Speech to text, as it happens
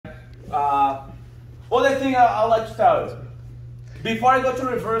Other thing I'd like to tell you. Before I go to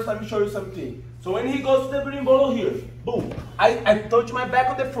reverse, let me show you something. So when he goes to the berimbolo here, boom, I touch my back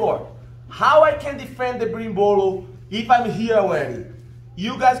on the floor. How I can defend the berimbolo if I'm here already?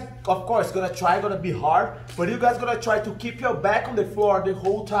 You guys, of course, gonna be hard, but you guys gonna try to keep your back on the floor the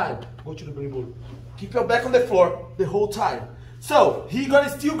whole time. Go to the berimbolo. Keep your back on the floor the whole time. So he gonna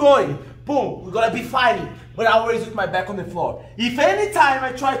still going. Boom, we're gonna be fighting, but I always with my back on the floor. If any time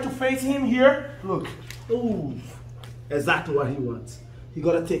I try to face him here, look, ooh, exactly what he wants. He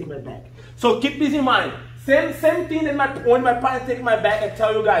gotta take my back. So keep this in mind. Same thing that when my partner take my back, I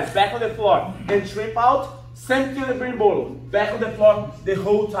tell you guys, back on the floor and shrimp out. Same thing in the berimbolo, back on the floor the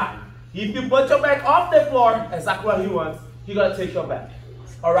whole time. If you put your back off the floor, exactly what he wants, he gotta take your back.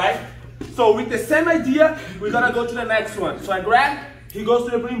 All right? So with the same idea, we're gonna go to the next one. So I grab, he goes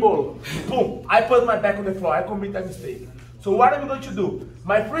to the berimbolo. Boom, I put my back on the floor, I commit that mistake. So what am I going to do?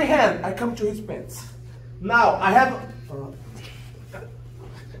 My free hand, I come to his pants. Now I have,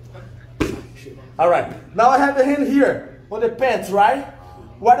 all right, now I have the hand here on the pants, right?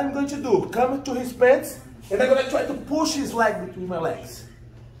 What I'm going to do, come to his pants, and I'm gonna try to push his leg between my legs.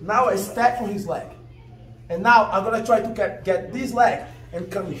 Now I step for his leg. And now I'm gonna try to get this leg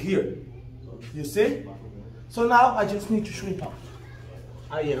and come here. You see? So now I just need to shrimp out.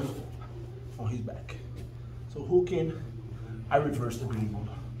 I am on his back. So hooking, I reverse the berimbolo.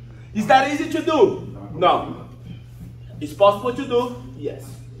 Is that easy to do? No. It's possible to do? Yes.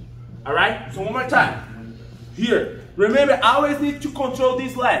 All right, so one more time. Here, remember, I always need to control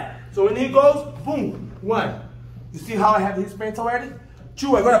this leg. So when he goes, boom, 1. You see how I have his pants already?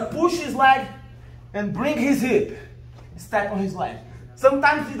 2, I'm gonna push his leg and bring his hip. Step on his leg.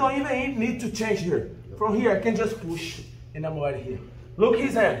 Sometimes you don't even need to change here. From here, I can just push, and I'm already here. Look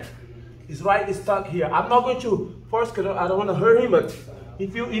his hand. His right is stuck here. I'm not going to force, because I don't want to hurt him, but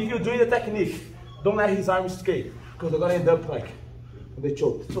if you're doing the technique, don't let his arm escape, because they're going to end up like the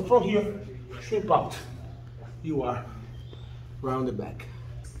choke. So from here, shrimp out. You are round the back.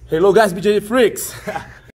 Hello guys, BJJ freaks.